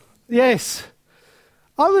 Yes.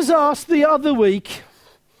 I was asked the other week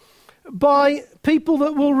by people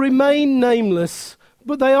that will remain nameless,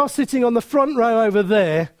 but they are sitting on the front row over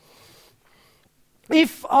there,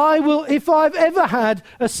 if I've ever had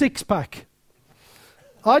a six-pack.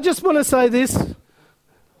 I just want to say this.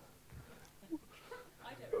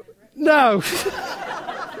 No.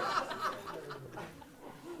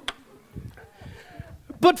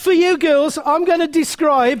 But for you girls, I'm going to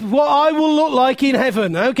describe what I will look like in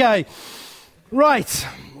heaven. Okay. Right.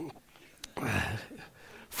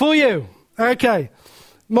 For you. Okay.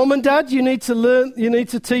 Mom and Dad, you need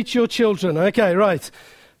to teach your children. Okay, right.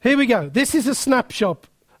 Here we go. This is a snapshot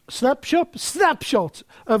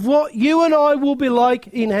of what you and I will be like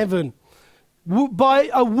in heaven by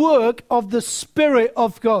a work of the Spirit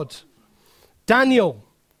of God. Daniel,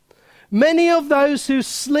 many of those who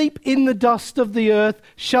sleep in the dust of the earth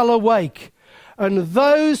shall awake, and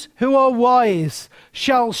those who are wise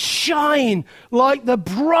shall shine like the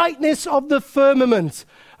brightness of the firmament,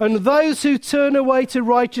 and those who turn away to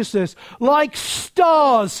righteousness like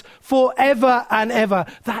stars forever and ever.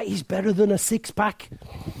 That is better than a six-pack.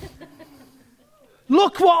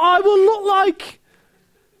 Look what I will look like.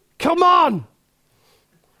 Come on.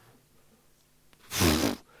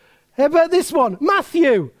 How about this one?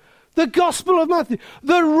 Matthew, the Gospel of Matthew.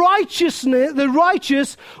 The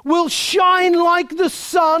righteous will shine like the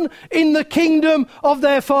sun in the kingdom of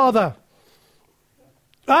their Father.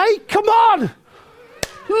 Hey, come on.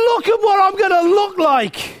 Look at what I'm going to look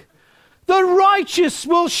like. The righteous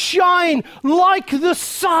will shine like the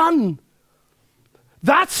sun.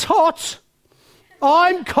 That's hot.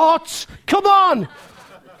 I'm hot. Come on.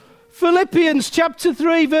 Philippians chapter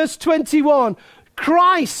 3 verse 21.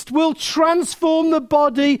 Christ will transform the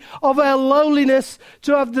body of our lowliness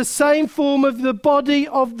to have the same form of the body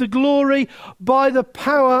of the glory by the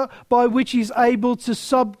power by which he's able to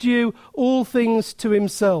subdue all things to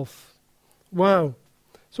himself. Wow.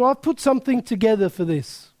 So I've put something together for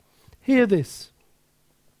this. Hear this.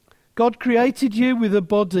 God created you with a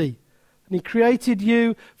body, and he created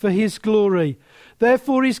you for his glory.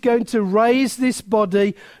 Therefore, he's going to raise this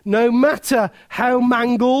body no matter how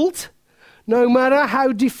mangled, no matter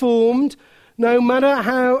how deformed, no matter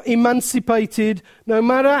how emancipated, no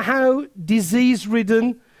matter how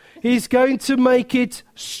disease-ridden. He's going to make it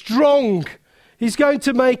strong. He's going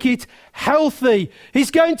to make it healthy. He's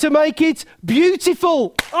going to make it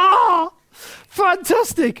beautiful.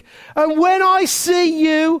 Fantastic. And when I see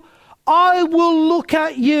you, I will look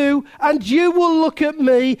at you and you will look at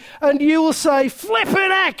me and you will say,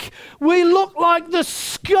 flippin' heck, we look like the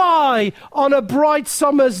sky on a bright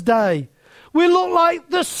summer's day. We look like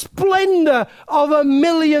the splendor of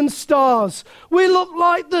 1,000,000 stars. We look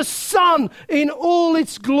like the sun in all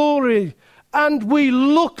its glory. And we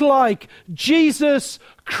look like Jesus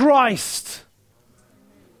Christ,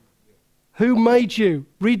 who made you,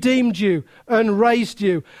 redeemed you, and raised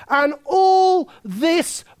you. And all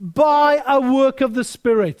this by a work of the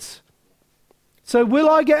Spirit. So will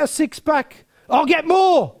I get a six-pack? I'll get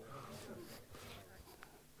more.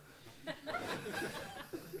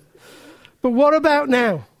 But what about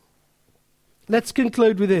now? Let's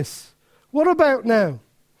conclude with this. What about now?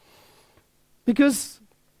 Because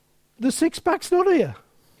the six-pack's not here.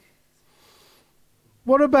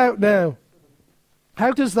 What about now?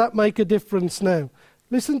 How does that make a difference now?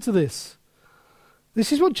 Listen to this.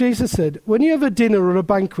 This is what Jesus said. When you have a dinner or a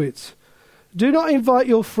banquet, do not invite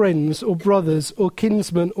your friends or brothers or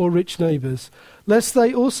kinsmen or rich neighbours, lest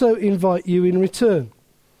they also invite you in return,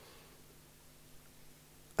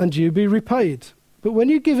 and you be repaid. But when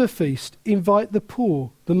you give a feast, invite the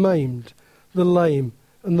poor, the maimed, the lame,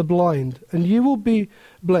 and the blind, and you will be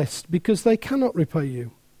blessed, because they cannot repay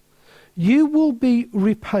you. You will be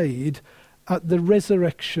repaid at the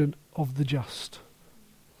resurrection of the just.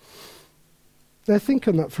 Now think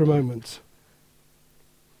on that for a moment.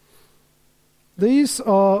 These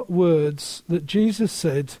are words that Jesus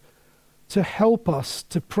said to help us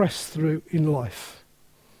to press through in life.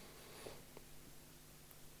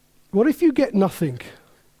 What if you get nothing?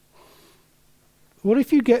 What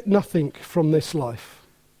if you get nothing from this life?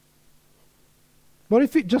 What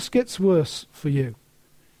if it just gets worse for you?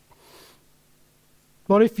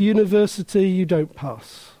 What if university you don't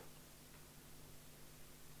pass?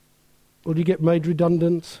 Or do you get made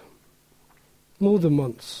redundant more than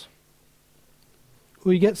once?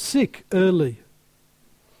 Or you get sick early?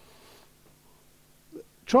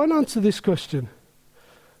 Try and answer this question.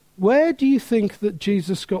 Where do you think that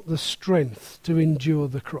Jesus got the strength to endure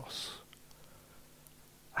the cross?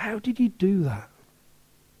 How did he do that?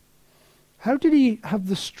 How did he have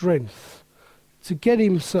the strength to get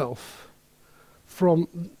himself from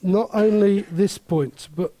not only this point,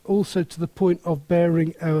 but also to the point of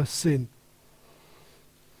bearing our sin?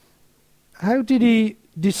 How did he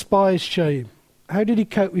despise shame? How did he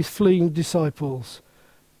cope with fleeing disciples?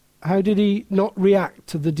 How did he not react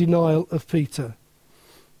to the denial of Peter?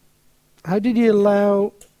 How did he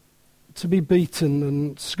allow to be beaten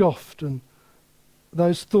and scoffed, and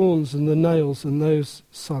those thorns and the nails and that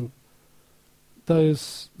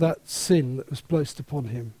sin that was placed upon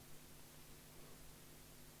him?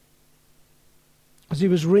 As he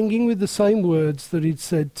was ringing with the same words that he'd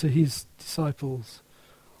said to his disciples,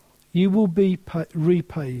 you will be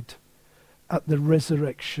repaid at the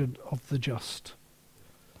resurrection of the just.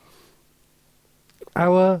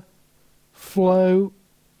 Our flow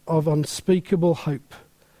of unspeakable hope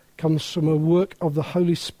comes from a work of the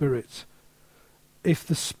Holy Spirit. If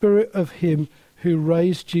the Spirit of him who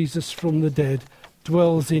raised Jesus from the dead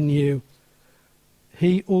dwells in you,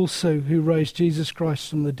 he also who raised Jesus Christ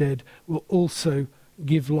from the dead will also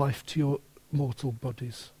give life to your mortal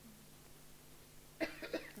bodies.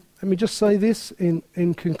 Let me just say this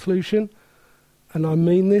in conclusion, and I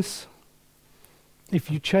mean this.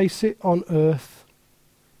 If you chase it on earth,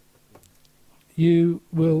 you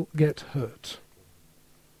will get hurt.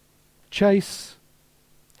 Chase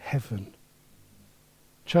heaven.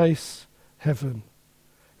 Chase heaven.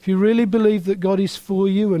 If you really believe that God is for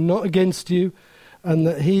you and not against you, and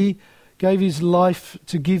that he gave his life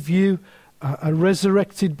to give you a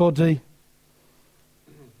resurrected body,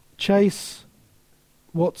 chase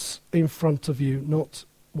what's in front of you, not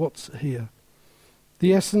what's here.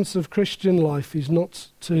 The essence of Christian life is not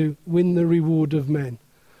to win the reward of men,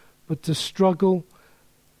 but to struggle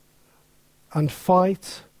and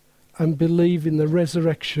fight and believe in the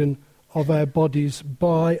resurrection of our bodies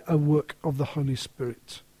by a work of the Holy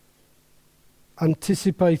Spirit,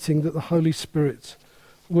 anticipating that the Holy Spirit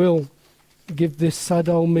will give this sad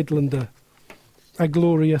old Midlander a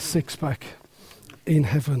glorious six-pack in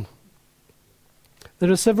heaven.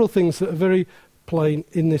 There are several things that are very plain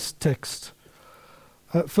in this text.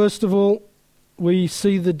 First of all, we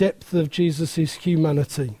see the depth of Jesus'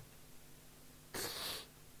 humanity.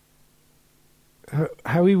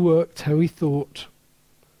 How he worked, how he thought.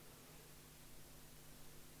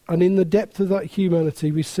 And in the depth of that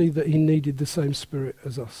humanity, we see that he needed the same Spirit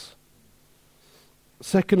as us.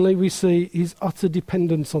 Secondly, we see his utter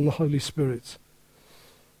dependence on the Holy Spirit.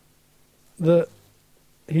 That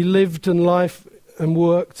He lived and life and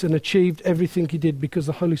worked and achieved everything he did because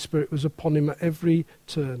the Holy Spirit was upon him at every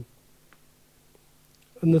turn.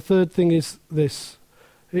 And the third thing is this.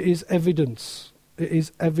 It is evidence. It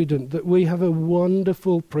is evident that we have a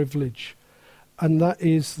wonderful privilege, and that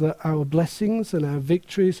is that our blessings and our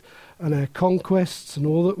victories and our conquests and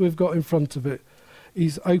all that we've got in front of it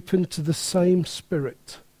is open to the same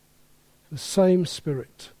Spirit. The same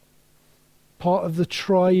Spirit. Part of the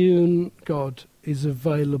triune God is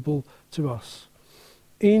available to us.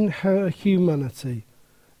 In her humanity,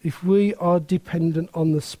 if we are dependent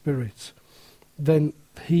on the Spirit, then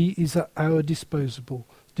he is at our disposal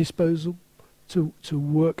to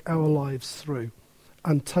work our lives through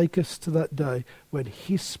and take us to that day when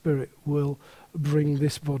his Spirit will bring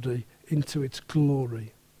this body into its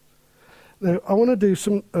glory. Now, I want to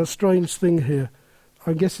do a strange thing here.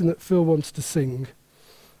 I'm guessing that Phil wants to sing.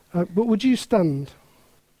 But would you stand?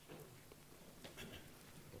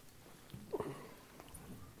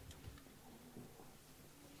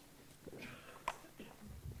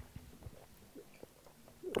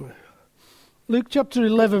 Luke chapter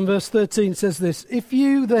 11 verse 13 says this, "If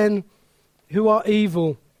you then, who are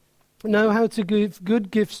evil, know how to give good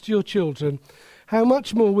gifts to your children, how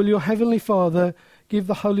much more will your heavenly Father give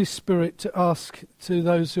the Holy Spirit to ask to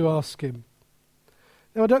those who ask him?"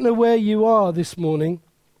 Now, I don't know where you are this morning.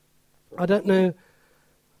 I don't know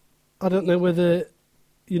whether,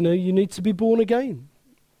 you need to be born again,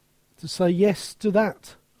 to say yes to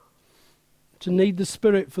that, to need the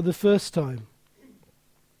Spirit for the first time.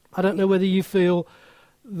 I don't know whether you feel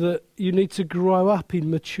that you need to grow up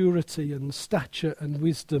in maturity and stature and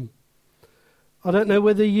wisdom. I don't know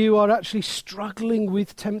whether you are actually struggling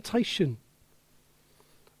with temptation.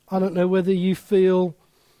 I don't know whether you feel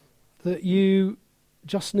that you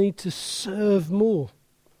just need to serve more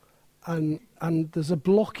and there's a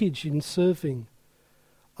blockage in serving.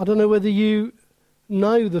 I don't know whether you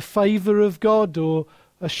know the favour of God or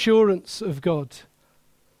assurance of God.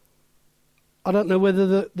 I don't know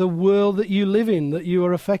whether the world that you live in, that you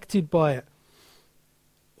are affected by it,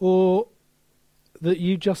 or that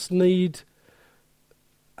you just need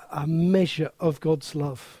a measure of God's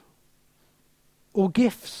love, or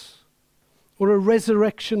gifts, or a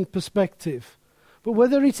resurrection perspective. But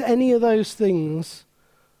whether it's any of those things,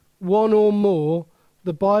 one or more,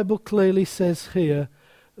 the Bible clearly says here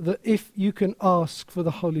that if you can ask for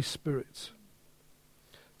the Holy Spirit.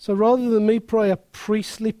 So rather than me pray a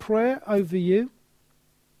priestly prayer over you,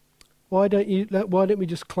 why don't we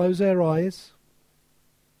just close our eyes?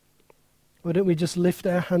 Why don't we just lift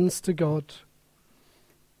our hands to God?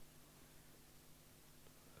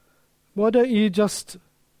 Why don't you just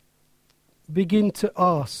begin to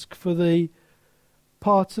ask for the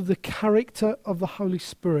part of the character of the Holy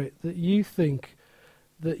Spirit that you think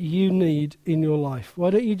that you need in your life? Why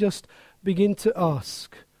don't you just begin to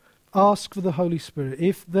ask? Ask for the Holy Spirit.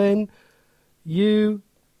 If then you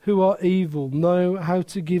who are evil know how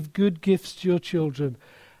to give good gifts to your children,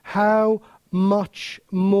 how much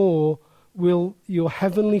more will your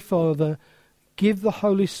heavenly Father give the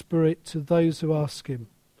Holy Spirit to those who ask him?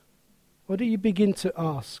 Why don't you begin to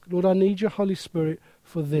ask, Lord, I need your Holy Spirit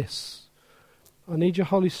for this. I need your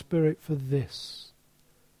Holy Spirit for this.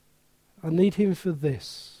 I need him for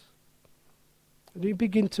this. And you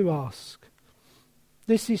begin to ask.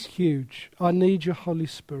 This is huge. I need your Holy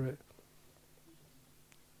Spirit.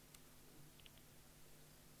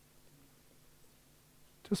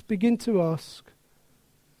 Just begin to ask.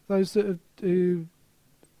 Those that do,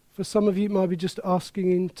 for some of you it might be just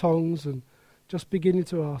asking in tongues and just beginning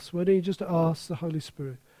to ask. Why don't you just ask the Holy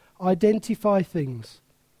Spirit? Identify things.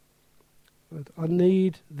 I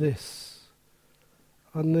need this.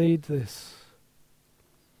 I need this.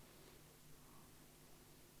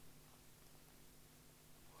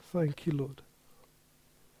 Thank you, Lord.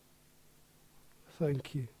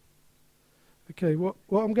 Thank you. Okay, what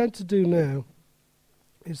I'm going to do now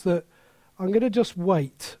is that I'm going to just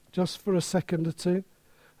wait just for a second or two.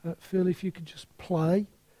 Phil, if you could just play.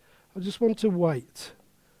 I just want to wait.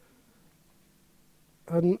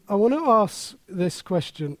 And I want to ask this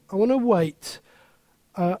question. I want to wait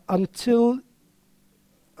until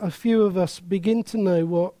a few of us begin to know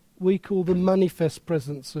what we call the manifest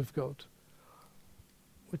presence of God,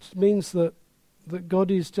 which means that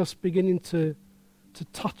God is just beginning to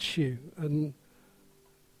touch you, and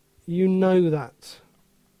you know that.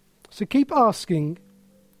 So keep asking,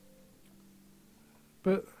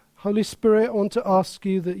 but Holy Spirit, I want to ask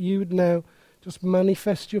you that you would now just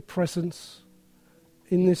manifest your presence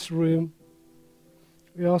in this room.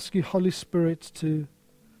 We ask you, Holy Spirit, to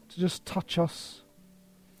just touch us.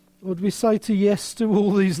 Lord, we say to yes to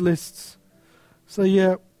all these lists. So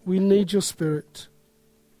yeah, we need your Spirit.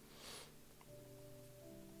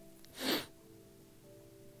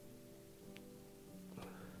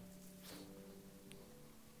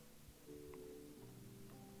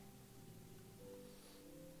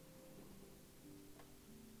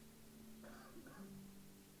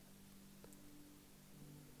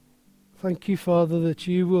 Thank you, Father, that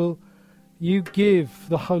you give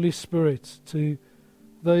the Holy Spirit to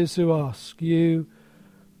those who ask. You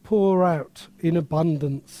pour out in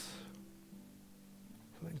abundance.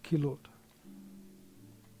 Thank you, Lord.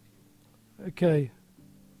 Okay.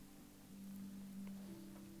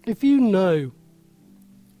 If you know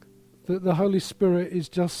that the Holy Spirit is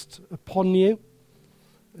just upon you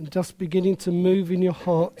and just beginning to move in your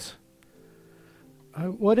heart,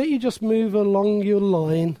 why don't you just move along your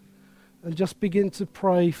line and just begin to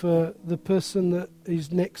pray for the person that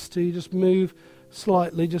is next to you. Just move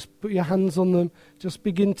slightly, just put your hands on them. Just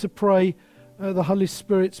begin to pray the Holy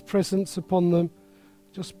Spirit's presence upon them.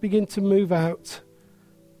 Just begin to move out.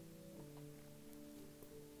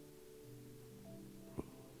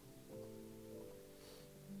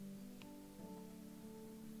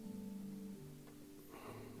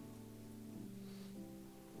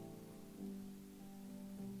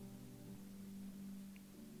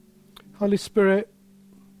 Holy Spirit,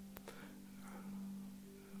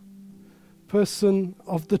 person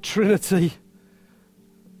of the Trinity,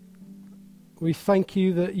 we thank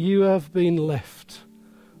you that you have been left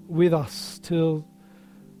with us till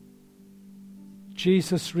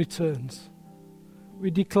Jesus returns.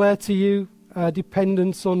 We declare to you our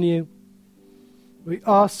dependence on you. We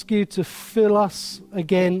ask you to fill us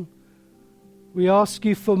again. We ask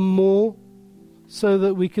you for more so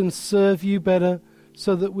that we can serve you better,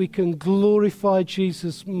 so that we can glorify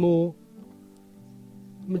Jesus more.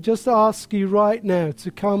 I just ask you right now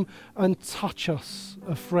to come and touch us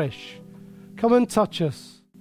afresh. Come and touch us.